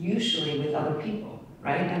space usually with other people,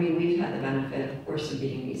 right? I mean, we've had the benefit, of course, of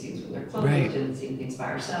being in museums when they're closed and seeing things by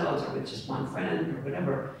ourselves or with just one friend or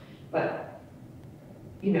whatever. But,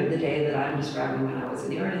 you know, the day that I'm describing when I was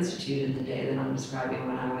in the Art Institute and the day that I'm describing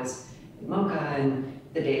when I was in MoCA and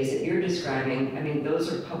the days that you're describing, I mean,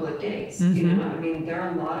 those are public days, you know? I mean, there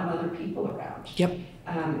are a lot of other people around. Yep.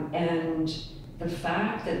 And the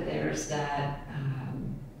fact that there's that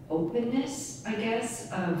openness, I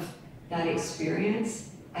guess, of that experience,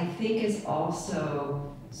 I think is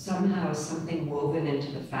also somehow something woven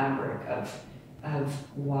into the fabric of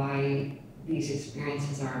why these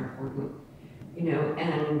experiences are important, you know.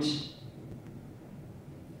 And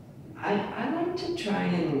I like to try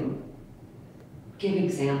and give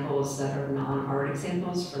examples that are non-art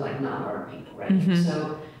examples for like non-art people, right?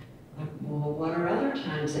 So, like, well, what are other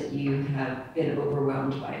times that you have been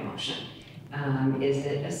overwhelmed by emotion? Is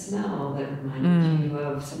it a smell that reminded you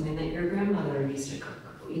of something that your grandmother used to cook,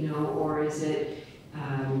 you know, or is it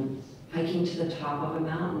hiking to the top of a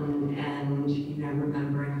mountain and, you know,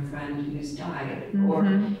 remembering a friend who's died, or,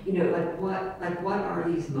 you know, what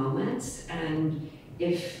are these moments? And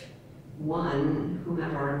if one,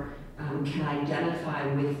 whomever, can identify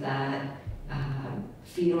with that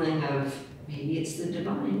feeling of maybe it's the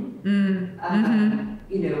divine,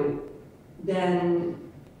 you know, then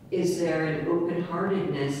is there an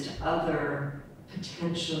open-heartedness to other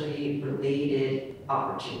potentially related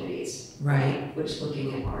opportunities, right? Which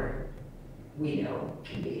looking at art, we know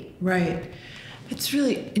can be. Right. It's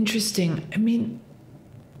really interesting. I mean,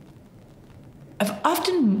 I've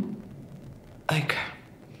often, like,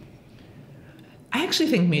 I actually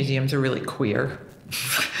think museums are really queer.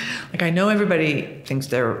 Like, I know everybody thinks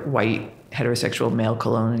they're white, heterosexual, male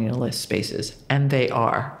colonialist spaces, and they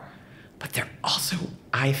are. But they're also,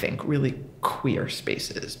 I think, really queer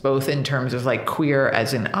spaces, both in terms of like queer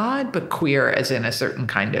as in odd, but queer as in a certain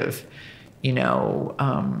kind of, you know,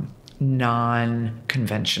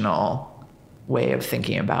 non-conventional way of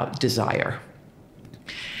thinking about desire.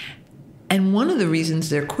 And one of the reasons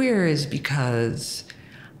they're queer is because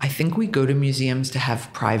I think we go to museums to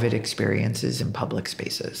have private experiences in public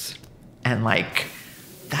spaces. And like,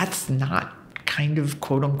 that's not kind of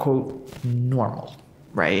quote unquote normal,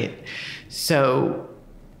 right? So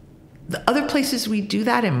the other places we do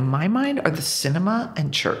that in my mind are the cinema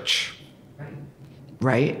and church,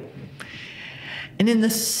 right? And in the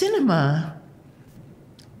cinema,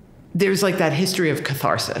 there's like that history of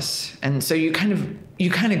catharsis. And so you kind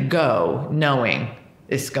of go knowing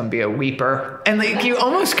it's going to be a weeper. And like you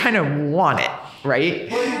almost kind of want it,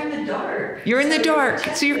 right? Well, you're in the dark. You're in the dark,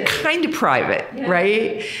 so you're kind of private,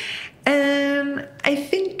 right? And I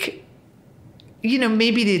think, you know,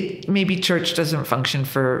 maybe church doesn't function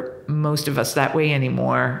for most of us that way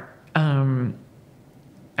anymore.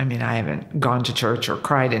 I mean, I haven't gone to church or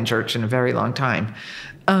cried in church in a very long time.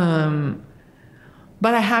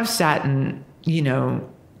 But I have sat in, you know,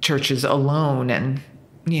 churches alone and,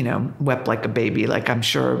 you know, wept like a baby, like I'm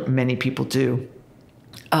sure many people do.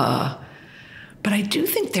 But I do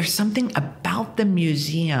think there's something about the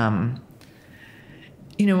museum.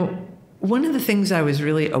 You know, one of the things I was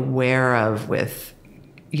really aware of with,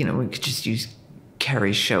 you know, we could just use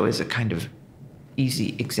Carrie's show as a kind of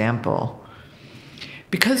easy example.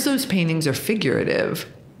 Because those paintings are figurative,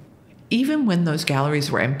 even when those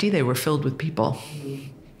galleries were empty, they were filled with people.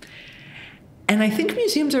 And I think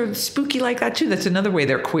museums are spooky like that too. That's another way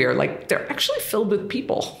they're queer. Like, they're actually filled with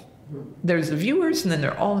people. There's the viewers, and then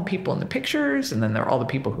there are all the people in the pictures, and then there are all the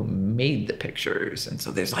people who made the pictures. And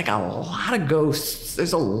so there's like a lot of ghosts.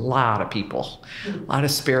 There's a lot of people, a lot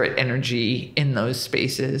of spirit energy in those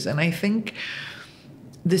spaces. And I think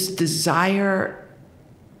this desire.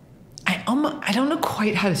 I don't know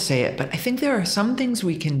quite how to say it, but I think there are some things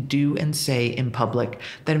we can do and say in public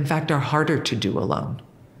that in fact are harder to do alone.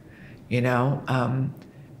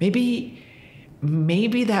 Maybe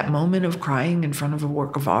that moment of crying in front of a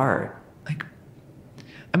work of art.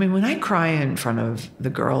 When I cry in front of the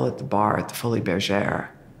girl at the bar at the Folies Bergère,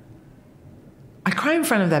 I cry in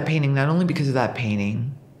front of that painting not only because of that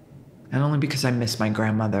painting, not only because I miss my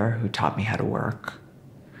grandmother who taught me how to work.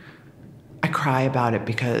 I cry about it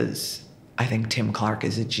because I think Tim Clark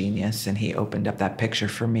is a genius and he opened up that picture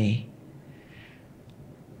for me.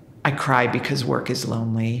 I cry because work is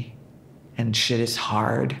lonely and shit is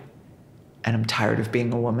hard and I'm tired of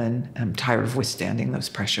being a woman and I'm tired of withstanding those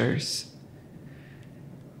pressures.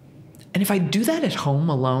 And if I do that at home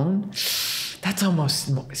alone, that's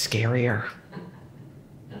almost scarier.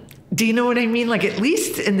 Do you know what I mean? At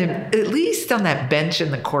least on that bench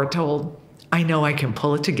in the courthold, I know I can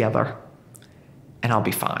pull it together and I'll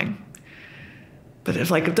be fine. But if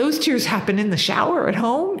those tears happen in the shower at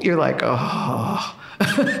home, you're like, oh,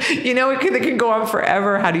 it can go on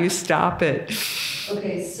forever. How do you stop it?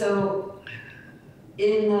 Okay, so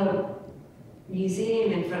in the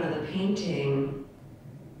museum in front of the painting,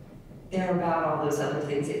 they're about all those other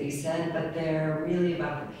things that you said, but they're really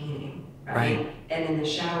about the painting, right? And in the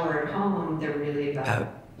shower at home, they're really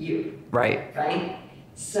about you. Right. Right?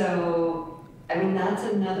 So, that's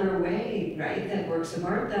another way, right, that works of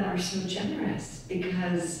art that are so generous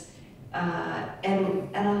because, and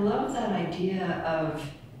I love that idea of,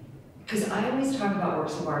 because I always talk about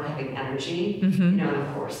works of art having energy, and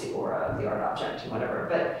of course the aura of the art object and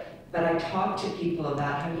whatever, but I talk to people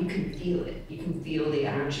about how you can feel it. You can feel the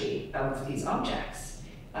energy of these objects.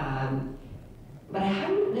 But I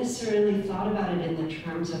hadn't necessarily thought about it in the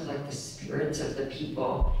terms of the spirits of the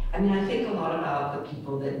people. I think a lot about the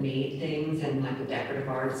people that made things and the decorative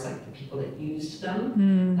arts, the people that used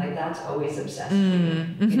them. That's always obsessed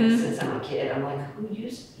with me. Since I'm a kid, I'm who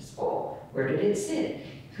used this bowl? Where did it sit?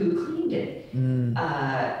 Who cleaned it?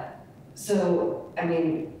 So,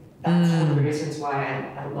 that's one of the reasons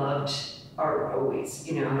why I loved art always,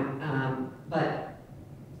 but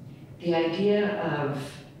the idea of,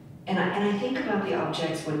 and I think about the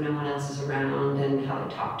objects when no one else is around and how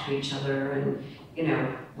they talk to each other and,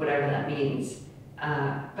 whatever that means.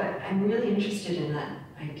 But I'm really interested in that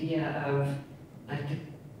idea of the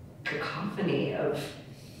cacophony of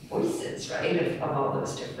voices, right? Of all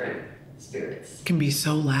those different spirits. It can be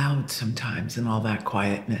so loud sometimes in all that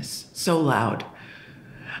quietness. So loud.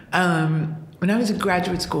 When I was in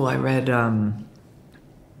graduate school, I read, I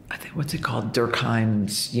think, what's it called?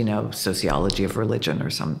 Durkheim's, Sociology of Religion or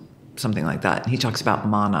something like that. And he talks about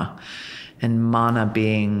mana, and mana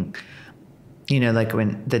being,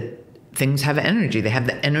 when the things have energy. They have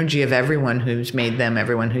the energy of everyone who's made them,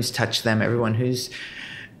 everyone who's touched them, everyone who's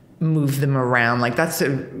moved them around. That's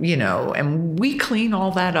and we clean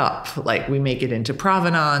all that up. We make it into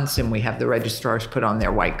provenance and we have the registrars put on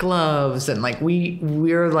their white gloves and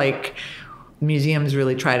we're museums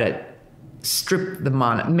really try to strip the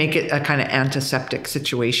mana, make it a kind of antiseptic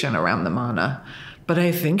situation around the mana. But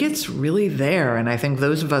I think it's really there. And I think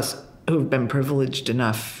those of us who've been privileged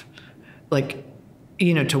enough,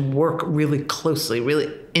 to work really closely,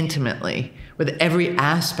 really intimately with every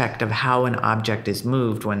aspect of how an object is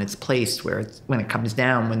moved when it's placed, when it comes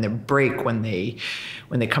down, when they break, when they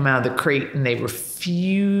come out of the crate and they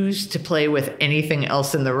refuse to play with anything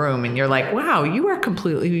else in the room. And you're like, wow, you are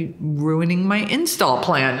completely ruining my install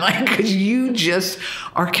plan. Because you just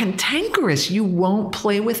are cantankerous. You won't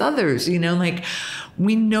play with others.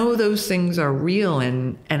 We know those things are real.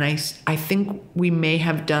 And I think we may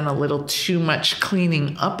have done a little too much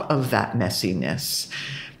cleaning up of that messiness.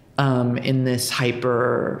 In this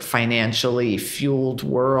hyper financially fueled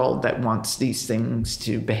world that wants these things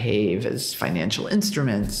to behave as financial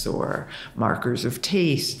instruments or markers of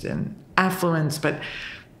taste and affluence, but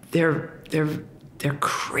they're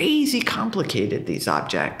crazy complicated, these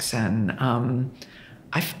objects. And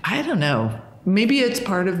I don't know, maybe it's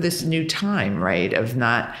part of this new time, right? Of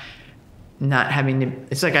not having to,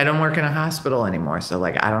 it's I don't work in a hospital anymore. So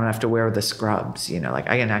I don't have to wear the scrubs, I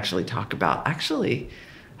can actually talk about,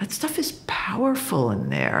 that stuff is powerful in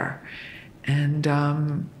there. And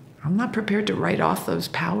I'm not prepared to write off those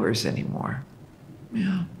powers anymore.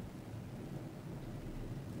 Yeah.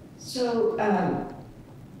 So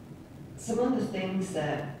some of the things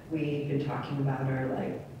that we've been talking about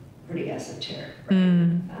are pretty esoteric,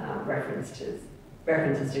 right? References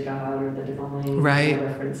to God or the divine, right?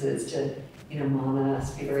 References to mana,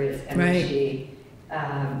 spirits, energy.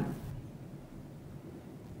 Right.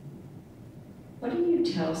 What do you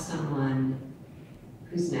tell someone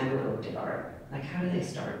who's never looked at art, like how do they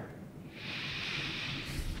start?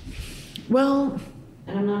 Well,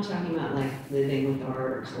 and I'm not talking about like living with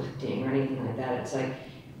art or collecting or anything like that. It's like,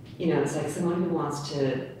 it's like someone who wants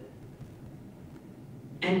to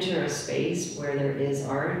enter a space where there is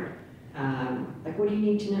art. Like, what do you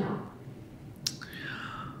need to know?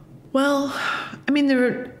 Well, I mean,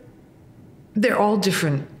 they're all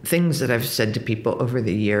different things that I've said to people over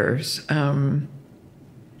the years. I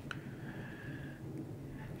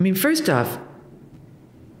mean, first off,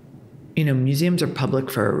 museums are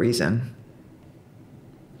public for a reason.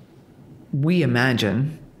 We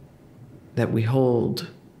imagine that we hold,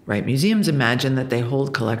 right? Museums imagine that they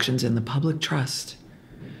hold collections in the public trust.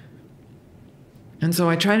 And so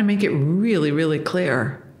I try to make it really, really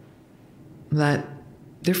clear that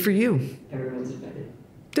they're for you. Everyone's invited.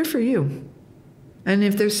 They're for you. And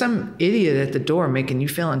if there's some idiot at the door making you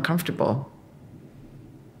feel uncomfortable,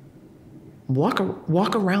 walk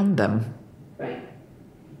around them. Right.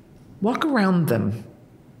 Walk around them.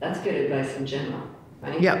 That's good advice in general,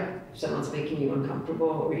 right? Yep. If someone's making you uncomfortable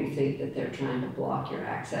or you think that they're trying to block your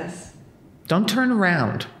access, don't turn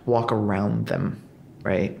around. Walk around them,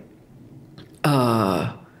 right?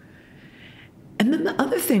 And then the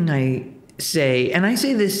other thing I say, and I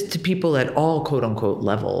say this to people at all quote unquote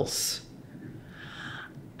levels,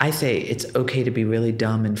 I say it's okay to be really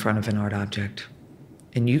dumb in front of an art object.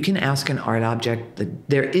 And you can ask an art object,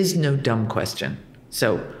 there is no dumb question.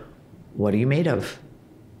 So, what are you made of?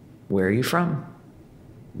 Where are you from?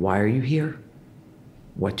 Why are you here?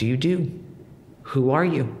 What do you do? Who are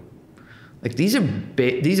you? Like, these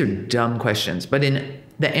are dumb questions, but in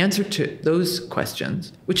the answer to those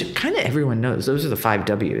questions, which kind of everyone knows, those are the 5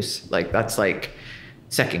 W's. Like, that's like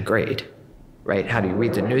second grade, right? How do you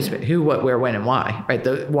read the newspaper? Who, what, where, when, and why, right?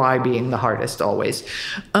 The why being the hardest always.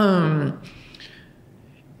 The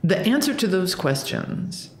answer to those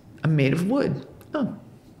questions, I'm made of wood. Oh,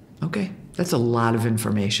 okay. That's a lot of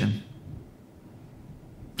information.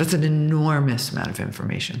 That's an enormous amount of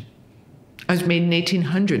information. I was made in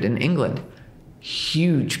 1800 in England.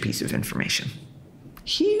 Huge piece of information.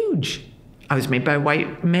 Huge. I was made by a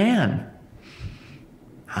white man.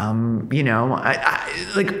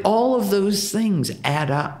 Like all of those things add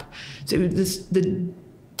up. So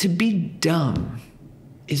to be dumb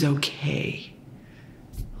is okay.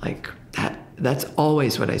 Like that's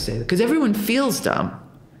always what I say. Because everyone feels dumb.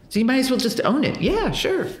 So you might as well just own it. Yeah,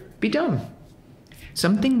 sure. Be dumb.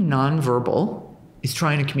 Something nonverbal is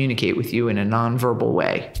trying to communicate with you in a nonverbal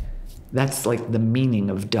way. That's like the meaning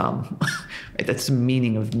of dumb. Right? That's the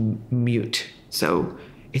meaning of mute. So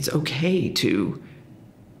it's okay to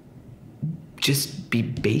just be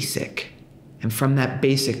basic. And from that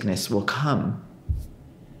basicness will come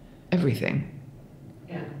everything.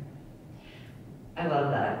 Yeah. I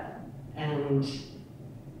love that. And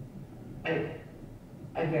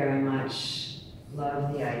I very much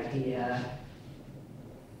love the idea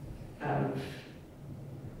of,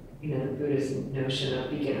 the Buddhist notion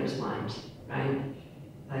of beginner's mind, right?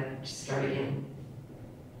 Like, just start again,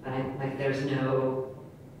 right? Like, there's no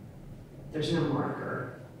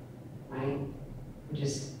marker, right?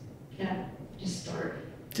 Just start.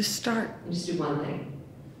 Just start. And just do one thing.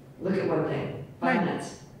 Look at one thing. 5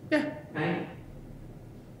 minutes. Yeah. Right?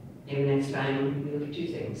 Maybe next time you look at 2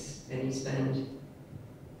 things and you spend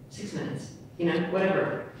 6 minutes.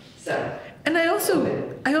 Whatever. So. And I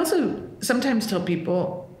also sometimes tell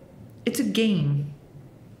people, it's a game.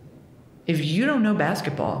 If you don't know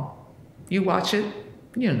basketball, you watch it,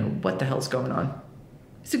 you don't know what the hell's going on.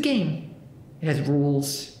 It's a game. It has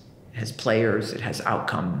rules, it has players, it has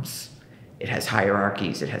outcomes, it has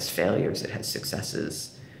hierarchies, it has failures, it has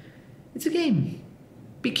successes. It's a game.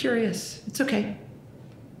 Be curious. It's okay.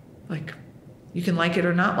 Like, you can like it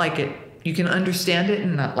or not like it. You can understand it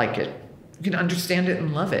and not like it. You can understand it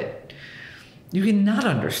and love it. You can not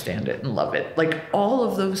understand it and love it. Like, all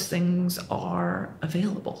of those things are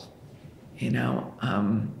available, I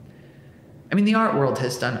mean, the art world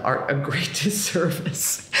has done art a great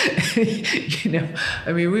disservice. We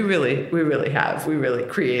really have. We really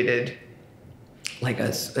created,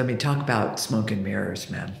 talk about smoke and mirrors,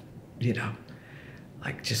 man.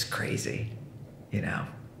 Like, just crazy,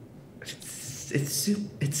 It's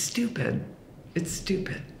stupid. It's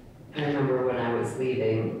stupid. I remember when I was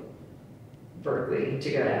leaving Berkeley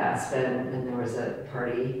to go to Aspen, and there was a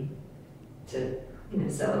party to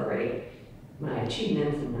celebrate my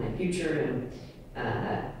achievements and my future,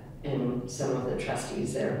 and some of the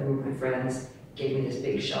trustees there, who were my friends, gave me this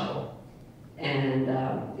big shovel, and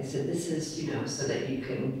they said, this is so that you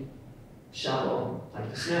can shovel like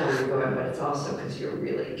the snow where you're going, but it's also because you're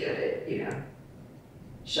really good at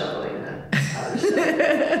shoveling the other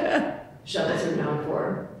stuff. Shovels are known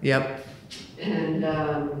for. Yep. And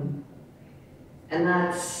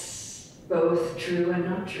that's both true and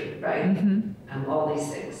not true, right? Mm-hmm. All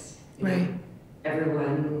these things. Right.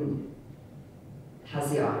 Everyone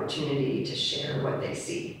has the opportunity to share what they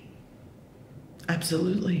see.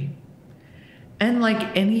 Absolutely. And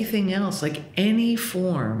like anything else, like any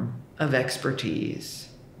form of expertise,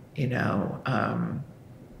 the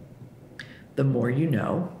more you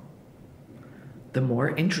know, the more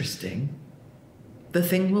interesting the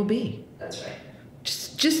thing will be. That's right.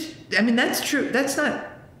 That's true. That's not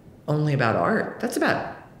only about art. That's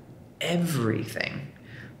about everything.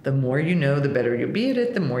 The more you know, the better you'll be at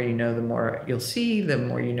it. The more you know, the more you'll see. The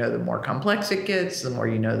more you know, the more complex it gets. The more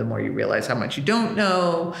you know, the more you realize how much you don't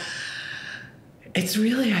know. It's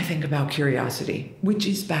really, I think, about curiosity, which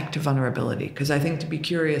is back to vulnerability. Because I think to be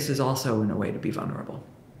curious is also, in a way, to be vulnerable.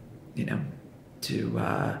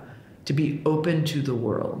 To be open to the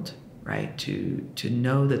world, right? To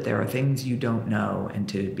know that there are things you don't know and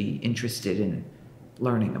to be interested in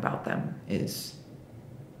learning about them is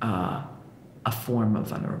a form of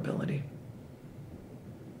vulnerability.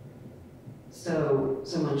 So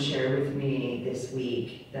someone shared with me this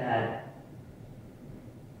week that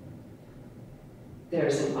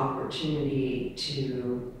there's an opportunity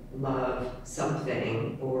to love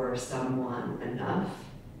something or someone enough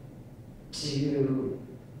to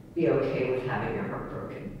be okay with having your heart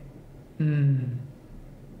broken.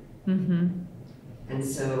 Mm-hmm. And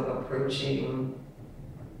so approaching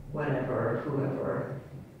whoever,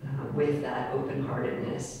 with that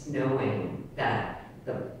open-heartedness, knowing that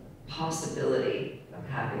the possibility of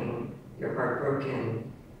having your heart broken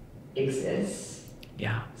exists,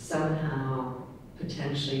 somehow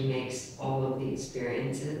potentially makes all of the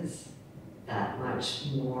experiences that much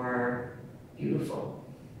more beautiful.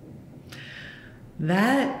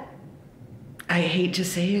 That, I hate to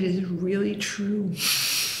say it, is really true.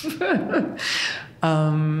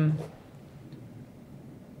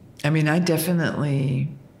 I definitely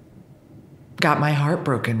got my heart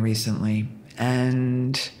broken recently,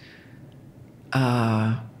 and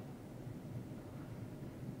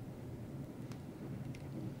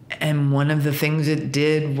one of the things it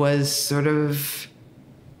did was sort of,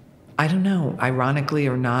 I don't know, ironically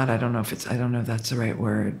or not, I don't know if that's the right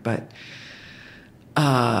word, but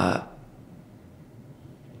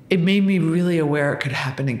it made me really aware it could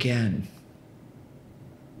happen again.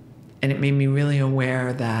 And it made me really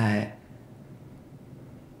aware that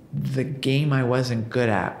the game I wasn't good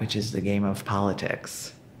at, which is the game of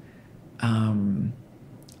politics,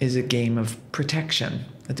 is a game of protection.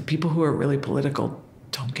 That the people who are really political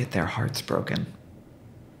don't get their hearts broken.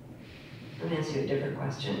 Let me ask you a different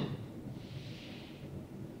question.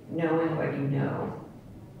 Knowing what you know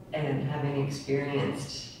and having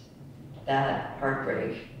experienced that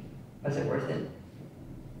heartbreak, was it worth it?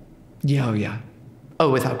 Yeah, oh yeah.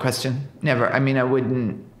 Oh, without question. Never. I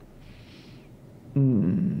wouldn't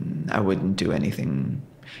do anything.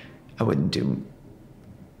 I wouldn't do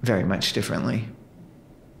very much differently.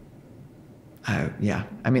 There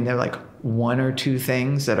are like one or two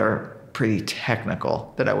things that are pretty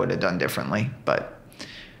technical that I would have done differently, but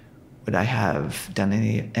would I have done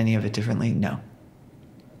any of it differently? No.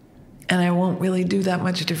 And I won't really do that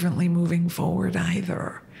much differently moving forward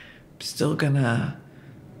either. I'm still gonna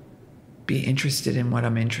be interested in what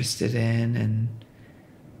I'm interested in and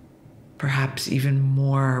perhaps even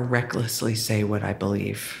more recklessly say what I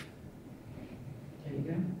believe. There you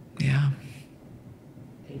go. Yeah.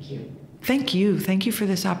 Thank you. Thank you. Thank you for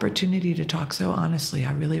this opportunity to talk so honestly.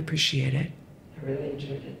 I really appreciate it. I really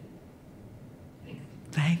enjoyed it.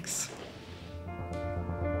 Thanks.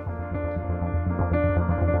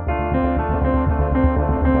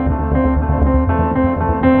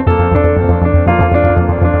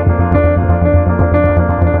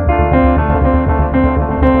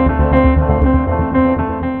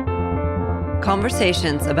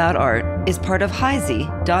 Conversations About Art is part of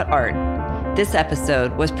Heidi.art. This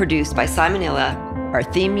episode was produced by Simon Illa. Our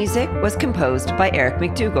theme music was composed by Eric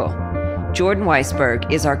McDougall. Jordan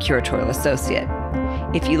Weisberg is our curatorial associate.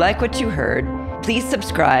 If you like what you heard, please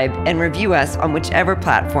subscribe and review us on whichever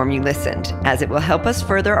platform you listened, as it will help us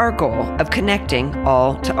further our goal of connecting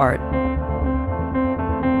all to art.